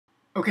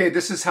Okay,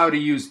 this is how to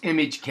use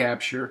image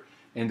capture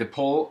and to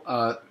pull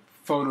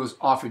photos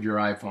off of your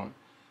iPhone.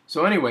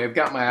 So anyway, I've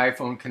got my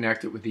iPhone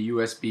connected with the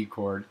USB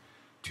cord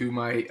to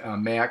my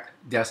Mac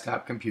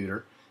desktop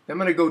computer. Then I'm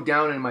going to go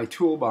down in my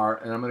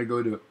toolbar and I'm going to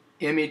go to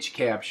image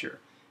capture.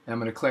 And I'm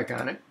going to click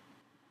on it.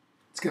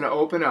 It's going to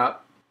open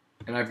up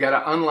and I've got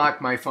to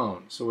unlock my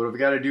phone. So what I've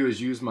got to do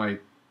is use my,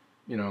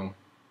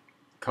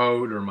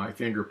 code or my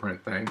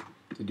fingerprint thing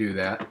to do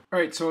that.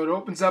 Alright, so it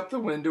opens up the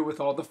window with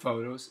all the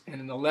photos, and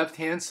in the left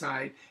hand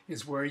side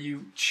is where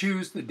you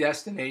choose the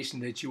destination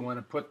that you want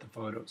to put the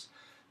photos.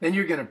 Then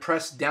you're going to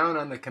press down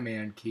on the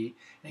command key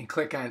and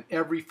click on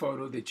every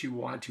photo that you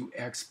want to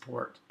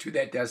export to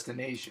that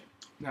destination.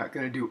 Not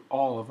going to do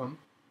all of them,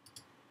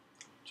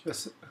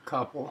 just a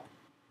couple.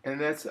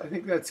 And I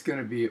think that's going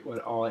to be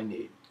all I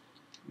need.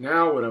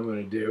 Now what I'm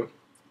going to do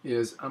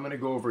is I'm going to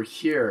go over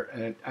here,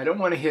 and I don't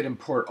want to hit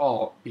import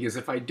all, because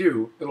if I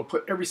do, it'll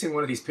put every single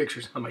one of these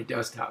pictures on my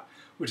desktop,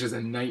 which is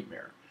a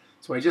nightmare.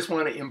 So I just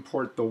want to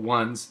import the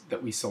ones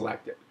that we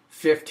selected,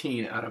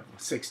 15 out of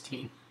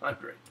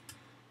 1600.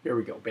 Here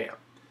we go, bam.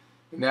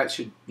 And that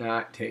should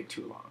not take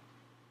too long.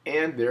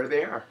 And there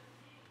they are.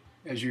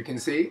 As you can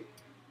see,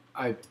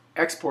 I've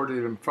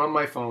exported them from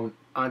my phone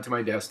onto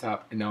my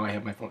desktop, and now I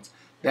have my phones.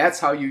 That's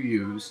how you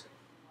use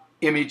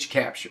image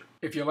capture.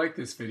 If you like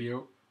this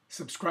video,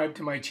 subscribe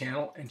to my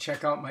channel and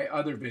check out my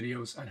other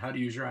videos on how to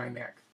use your iMac.